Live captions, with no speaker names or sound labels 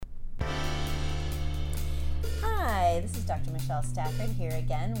Hi, this is Dr. Michelle Stafford here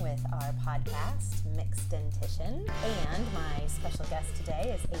again with our podcast, Mixed Dentition. And my special guest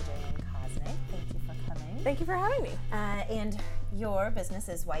today is Adrienne Kosnick. Thank you for coming. Thank you for having me. And your business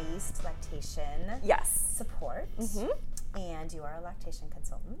is Wyeast Lactation Support. Mm-hmm. And you are a lactation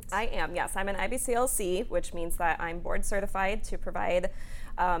consultant. I am, yes. I'm an IBCLC, which means that I'm board certified to provide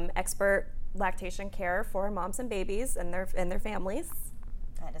expert lactation care for moms and babies and their families.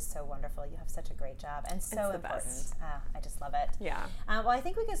 That is so wonderful. You have such a great job and so important. I just love it. Yeah. Well, I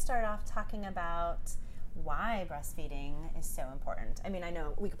think we could start off talking about why breastfeeding is so important. I mean, I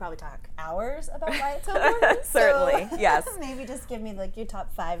know we could probably talk hours about why it's so important. Certainly, so yes. Maybe just give me like your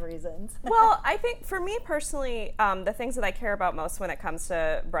top 5 reasons. Well, I think for me personally, the things that I care about most when it comes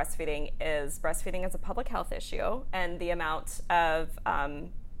to breastfeeding is a public health issue and the amount of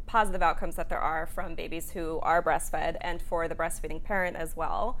positive outcomes that there are from babies who are breastfed and for the breastfeeding parent as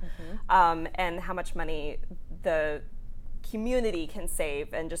well, and how much money the community can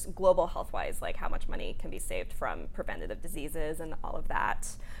save and just global health-wise, like how much money can be saved from preventative diseases and all of that.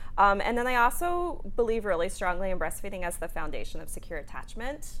 And then I also believe really strongly in breastfeeding as the foundation of secure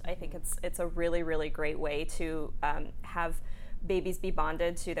attachment. I think it's a really, really great way to have babies be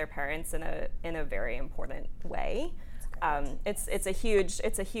bonded to their parents in a very important way. It's a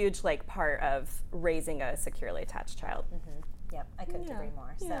huge like part of raising a securely attached child. Mm-hmm. Yep, I couldn't agree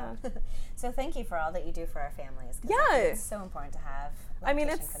more. Yeah. So thank you for all that you do for our families. Yeah, it's so important to have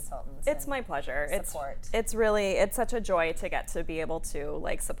lactation consultants. It's my pleasure. Support. It's such a joy to get to be able to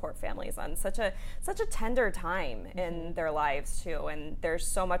like support families on such a tender time in their lives too. And there's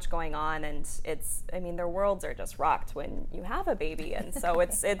so much going on, and their worlds are just rocked when you have a baby, and so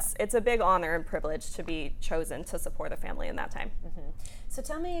it's a big honor and privilege to be chosen to support a family in that time. Mm-hmm. So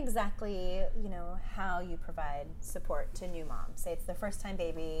tell me exactly, how you provide support to new moms. Say it's their first time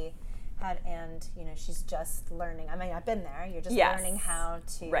baby, and she's just learning. I mean, I've been there. You're just learning how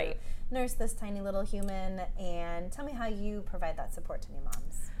to nurse this tiny little human. And tell me how you provide that support to new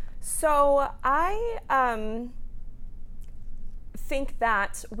moms. So I think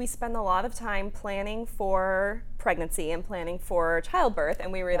that we spend a lot of time planning for pregnancy and planning for childbirth,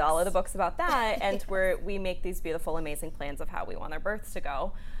 and we read all of the books about that, and we make these beautiful, amazing plans of how we want our births to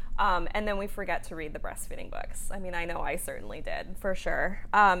go. And then we forget to read the breastfeeding books. I mean, I know I certainly did, for sure.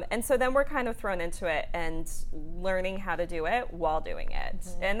 And so then we're kind of thrown into it and learning how to do it while doing it.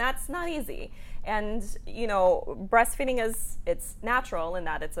 Mm-hmm. And that's not easy. And, breastfeeding it's natural in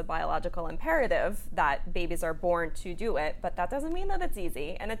that it's a biological imperative that babies are born to do it, but that doesn't mean that it's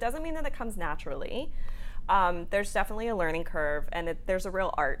easy, and it doesn't mean that it comes naturally. There's definitely a learning curve, and there's a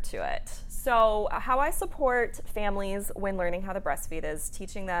real art to it. So how I support families when learning how to breastfeed is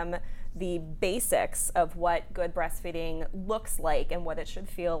teaching them the basics of what good breastfeeding looks like and what it should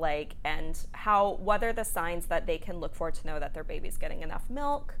feel like, and what are the signs that they can look for to know that their baby's getting enough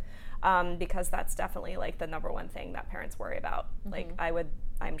milk, because that's definitely like the number one thing that parents worry about. Mm-hmm. Like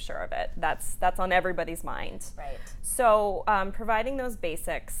I'm sure of it. That's on everybody's mind. Right. So providing those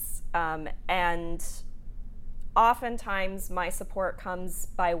basics, and oftentimes my support comes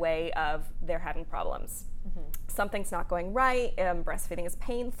by way of they're having problems. Mm-hmm. Something's not going right, breastfeeding is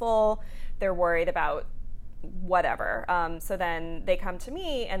painful, they're worried about whatever. So then they come to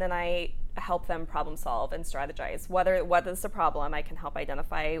me, and then I help them problem solve and strategize. What is the problem? I can help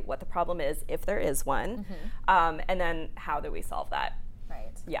identify what the problem is, if there is one, and then how do we solve that?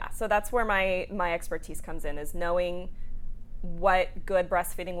 Right. Yeah, so that's where my expertise comes in, is knowing what good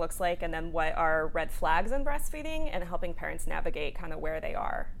breastfeeding looks like, and then what are red flags in breastfeeding, and helping parents navigate kind of where they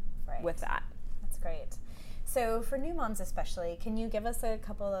are with that. That's great. So for new moms especially, can you give us a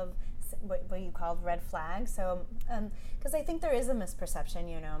couple of what you called red flags? So, because I think there is a misperception,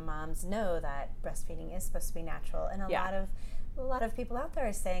 moms know that breastfeeding is supposed to be natural, and a lot of people out there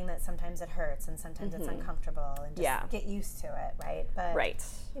are saying that sometimes it hurts and sometimes it's uncomfortable, and just get used to it, right? But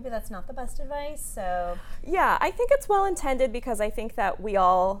maybe that's not the best advice. So yeah, I think it's well intended, because I think that we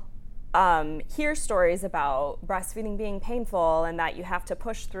all hear stories about breastfeeding being painful, and that you have to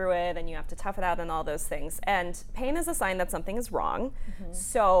push through it and you have to tough it out and all those things. And pain is a sign that something is wrong. Mm-hmm.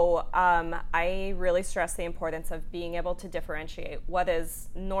 So I really stress the importance of being able to differentiate what is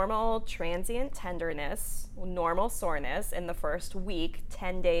normal transient tenderness, normal soreness in the first week,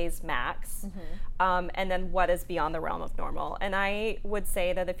 10 days max, and then what is beyond the realm of normal. And I would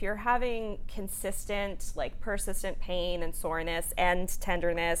say that if you're having consistent, like persistent pain and soreness and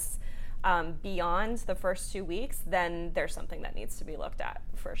tenderness beyond the first 2 weeks, then there's something that needs to be looked at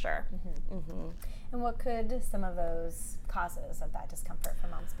for sure. Mm-hmm. Mm-hmm. And what could some of those causes of that discomfort for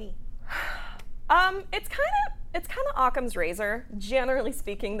moms be? It's kind of Occam's razor. Generally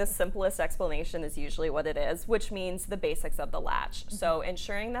speaking, the simplest explanation is usually what it is, which means the basics of the latch. So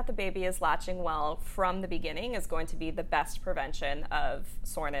ensuring that the baby is latching well from the beginning is going to be the best prevention of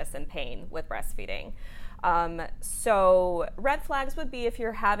soreness and pain with breastfeeding. So red flags would be if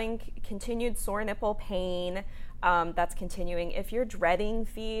you're having continued sore nipple pain, that's continuing. If you're dreading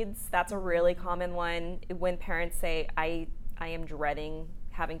feeds, that's a really common one. When parents say, I am dreading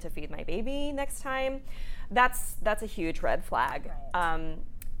having to feed my baby next time, that's a huge red flag. Right.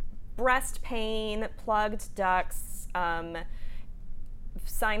 Breast pain, plugged ducts,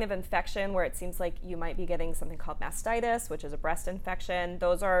 sign of infection where it seems like you might be getting something called mastitis, which is a breast infection.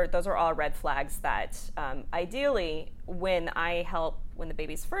 Those are all red flags that ideally when the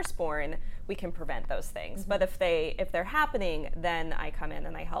baby's first born, we can prevent those things. But if they're happening, then I come in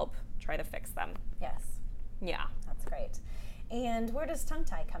and I help try to fix them. Yes. Yeah. That's great. And where does tongue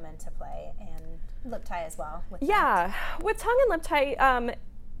tie come into play, and lip tie as well? With tongue and lip tie,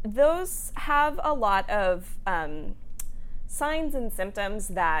 those have a lot of signs and symptoms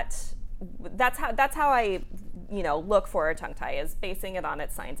that's how I look for a tongue tie, is basing it on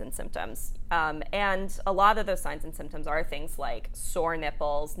its signs and symptoms. And a lot of those signs and symptoms are things like sore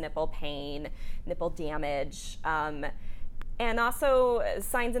nipples, nipple pain, nipple damage. And also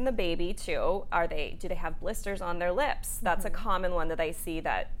signs in the baby too. Do they have blisters on their lips? That's a common one that I see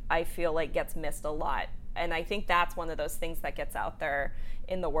that I feel like gets missed a lot. And I think that's one of those things that gets out there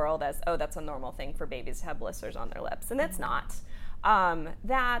in the world as, oh, that's a normal thing for babies to have blisters on their lips. And it's not. And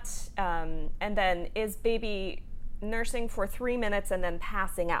then is baby nursing for 3 minutes and then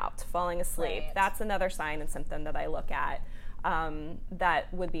passing out, falling asleep? Right. That's another sign and symptom that I look at.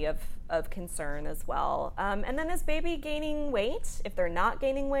 That would be of concern as well. And then is baby gaining weight? If they're not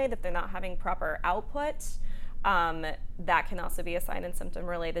gaining weight, if they're not having proper output, that can also be a sign and symptom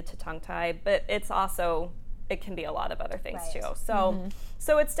related to tongue tie. But it can be a lot of other things too. So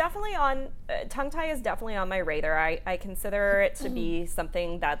so it's definitely on, tongue tie is definitely on my radar. I consider it to be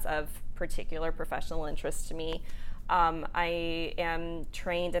something that's of particular professional interest to me. I am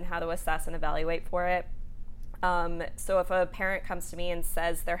trained in how to assess and evaluate for it. So if a parent comes to me and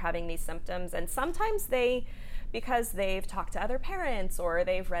says they're having these symptoms, and sometimes because they've talked to other parents or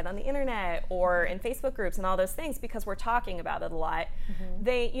they've read on the internet or in Facebook groups and all those things, because we're talking about it a lot,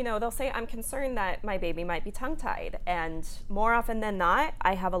 they'll say, I'm concerned that my baby might be tongue-tied. And more often than not,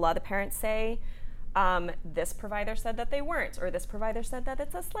 I have a lot of parents say, this provider said that they weren't, or this provider said that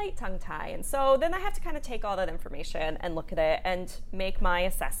it's a slight tongue tie. And so then I have to kind of take all that information and look at it and make my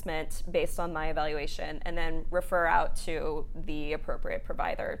assessment based on my evaluation, and then refer out to the appropriate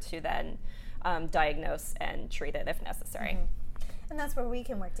provider to then diagnose and treat it if necessary. And that's where we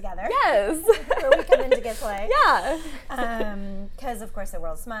can work together. Yes. Where we come into good play. Yeah. Because, of course, at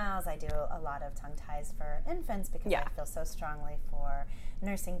World Smiles, I do a lot of tongue ties for infants because I feel so strongly for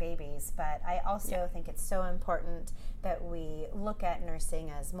nursing babies. But I also think it's so important that we look at nursing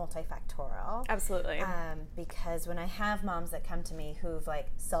as multifactorial. Absolutely. Because when I have moms that come to me who've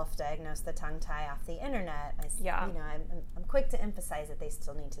self-diagnosed the tongue tie off the internet, I'm quick to emphasize that they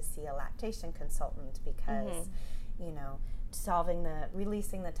still need to see a lactation consultant because,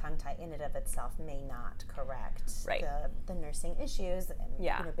 releasing the tongue tie in and of itself may not correct the nursing issues.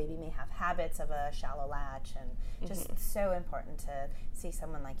 And, baby may have habits of a shallow latch, and just so important to see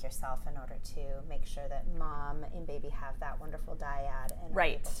someone like yourself in order to make sure that mom and baby have that wonderful dyad and are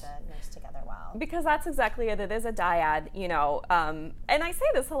able to nurse together well. Because that's exactly it. It is a dyad, and I say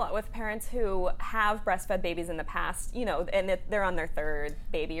this a lot with parents who have breastfed babies in the past, and they're on their third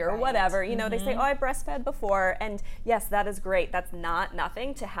baby or whatever, they say, oh, I breastfed before. And yes, that is great. That's not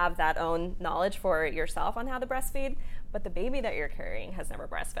nothing to have that own knowledge for yourself on how to breastfeed, but the baby that you're carrying has never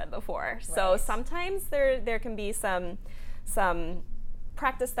breastfed before. So sometimes there can be some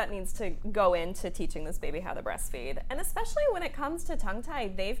practice that needs to go into teaching this baby how to breastfeed. And especially when it comes to tongue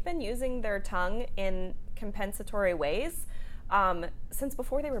tie, they've been using their tongue in compensatory ways since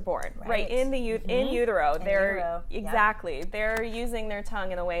before they were born, right? In utero. Exactly. They're using their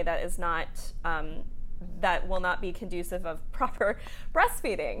tongue in a way that is not that will not be conducive of proper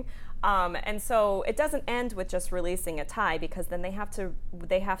breastfeeding. And so it doesn't end with just releasing a tie, because then they have to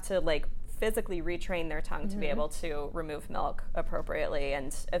physically retrain their tongue to be able to remove milk appropriately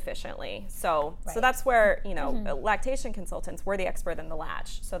and efficiently. So that's where, lactation consultants, we're the expert in the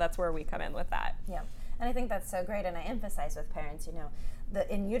latch. So that's where we come in with that. Yeah. And I think that's so great. And I emphasize with parents,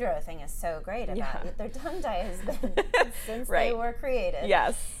 the in utero thing is so great about their tongue tie has been since they were created.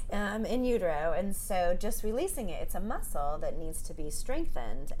 Yes. in utero, and so just releasing it, it's a muscle that needs to be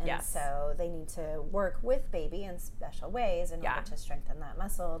strengthened, and so they need to work with baby in special ways in order to strengthen that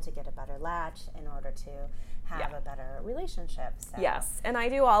muscle, to get a better latch, in order to have a better relationship. So. Yes, and I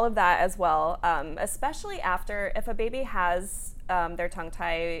do all of that as well, especially after, if a baby has their tongue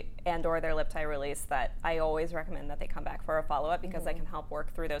tie and or their lip tie release, that I always recommend that they come back for a follow-up, because I can help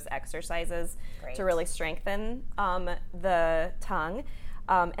work through those exercises to really strengthen the tongue.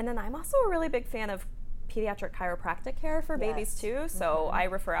 And then I'm also a really big fan of pediatric chiropractic care for babies too, so I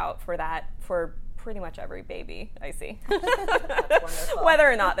refer out for that for pretty much every baby I see. That's wonderful. Whether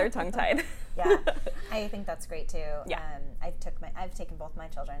or not they're tongue-tied. Yeah, I think that's great too. Yeah. I've taken both my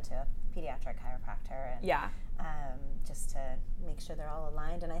children to a pediatric chiropractor, and just to make sure they're all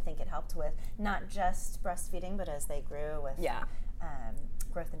aligned, and I think it helped with not just breastfeeding, but as they grew with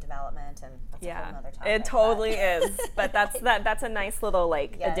growth and development, and that's a whole other topic. It totally is, but that's a nice little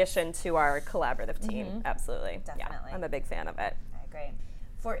like addition to our collaborative team. Absolutely. Definitely. Yeah, I'm a big fan of it. I agree.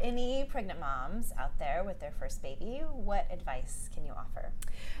 For any pregnant moms out there with their first baby, what advice can you offer?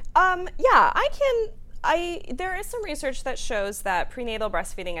 There is some research that shows that prenatal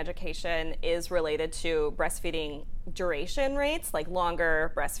breastfeeding education is related to breastfeeding duration rates, like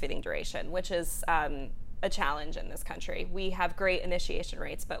longer breastfeeding duration, which is a challenge in this country. We have great initiation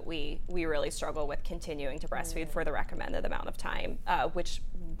rates, but we really struggle with continuing to breastfeed for the recommended amount of time, which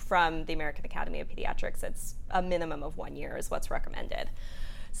from the American Academy of Pediatrics, it's a minimum of 1 year is what's recommended.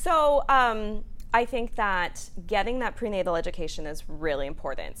 So I think that getting that prenatal education is really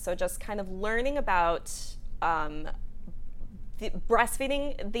important. So just kind of learning about the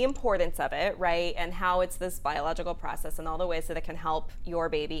breastfeeding, the importance of it, right? And how it's this biological process and all the ways that it can help your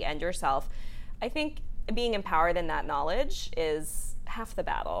baby and yourself. I think being empowered in that knowledge is half the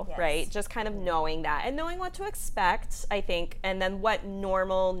battle, right? Just kind of knowing that and knowing what to expect, I think, and then what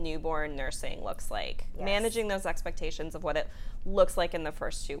normal newborn nursing looks like. Managing those expectations of what it looks like in the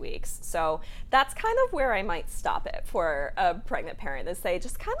first 2 weeks. So that's kind of where I might stop it for a pregnant parent, is say,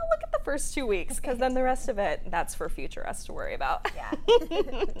 just kind of look at the first 2 weeks, because then the rest of it, that's for future us to worry about.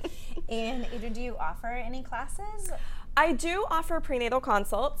 And do you offer any classes? I do offer prenatal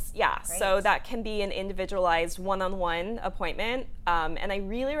consults, so that can be an individualized one-on-one appointment, and I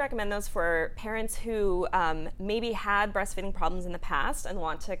really recommend those for parents who maybe had breastfeeding problems in the past and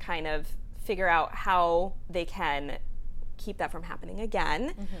want to kind of figure out how they can keep that from happening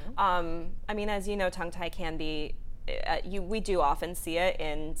again. I mean, as you know, tongue tie can be, we do often see it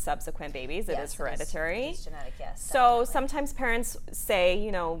in subsequent babies. It is hereditary. It is genetic, yes. So sometimes parents say,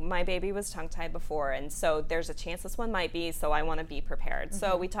 you know, my baby was tongue-tied before, and so there's a chance this one might be, so I want to be prepared.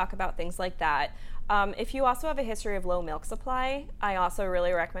 So we talk about things like that. If you also have a history of low milk supply, I also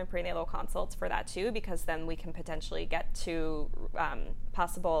really recommend prenatal consults for that too, because then we can potentially get to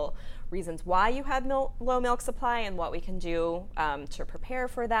possible reasons why you had low milk supply and what we can do to prepare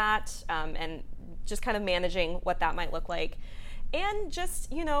for that, and just kind of managing what that might look like. And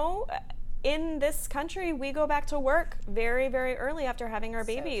just, you know, in this country, we go back to work very, very early after having our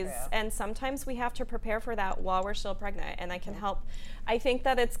babies. So true. And sometimes we have to prepare for that while we're still pregnant. And I can help. I think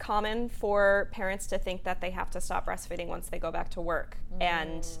that it's common for parents to think that they have to stop breastfeeding once they go back to work.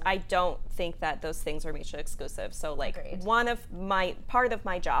 And I don't think that those things are mutually exclusive. So like part of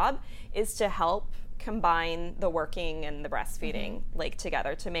my job is to help combine the working and the breastfeeding like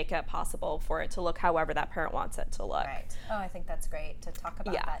together to make it possible for it to look however that parent wants it to look. Right. Oh, I think that's great to talk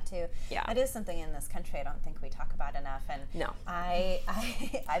about that too. Yeah. It is something in this country I don't think we talk about enough. And no. I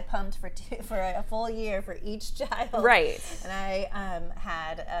pumped for a full year for each child. Right. And I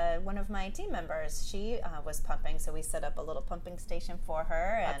had one of my team members, she was pumping, so we set up a little pumping station for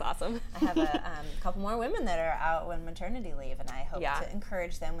her. That's awesome. I have a couple more women that are out on maternity leave, and I hope to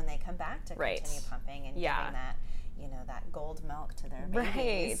encourage them when they come back to continue pumping and giving that, you know, that gold milk to their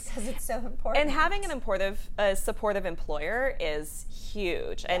babies, because it's so important. And having a supportive employer is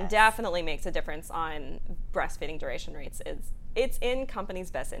huge and definitely makes a difference on breastfeeding duration rates. It's in companies'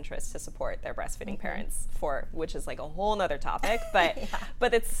 best interest to support their breastfeeding parents, which is like a whole nother topic, but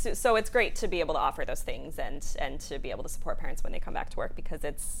but it's great to be able to offer those things and to be able to support parents when they come back to work, because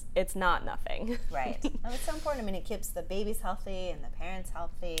it's not nothing. Right. And it's so important. I mean, it keeps the babies healthy and the parents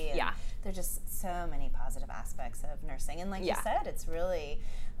healthy. And there's just so many positive aspects of nursing. And like you said, it's really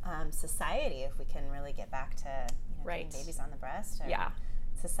society, if we can really get back to getting babies on the breast.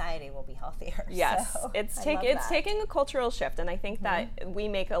 Society will be healthier. Yes, so it's taking a cultural shift, and I think that we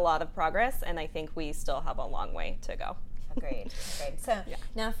make a lot of progress, and I think we still have a long way to go. Agreed. So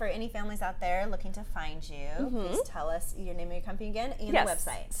now for any families out there looking to find you, please tell us your name of your company again and your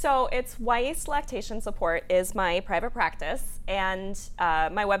website. So it's Wyeast Lactation Support is my private practice, and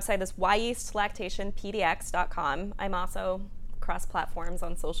my website is wyeastlactationpdx.com. I'm also cross platforms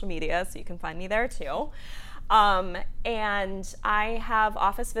on social media, so you can find me there too. And I have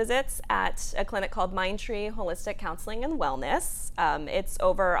office visits at a clinic called Mindtree Holistic Counseling and Wellness. It's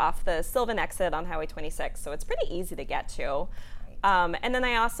over off the Sylvan exit on Highway 26, so it's pretty easy to get to. And then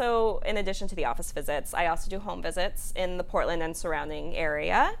I also, in addition to the office visits, I also do home visits in the Portland and surrounding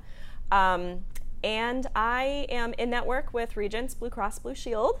area. And I am in network with Regence Blue Cross Blue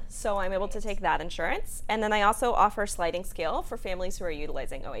Shield, so I'm able to take that insurance. And then I also offer sliding scale for families who are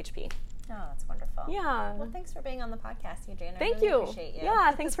utilizing OHP. Oh, that's wonderful. Yeah. Well, thanks for being on the podcast, Adrienne. Thank really you. Appreciate you.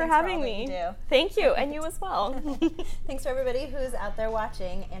 Yeah, thanks for having me. Thank you, and you as well. Thanks for everybody who's out there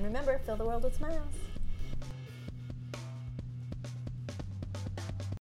watching. And remember, fill the world with smiles.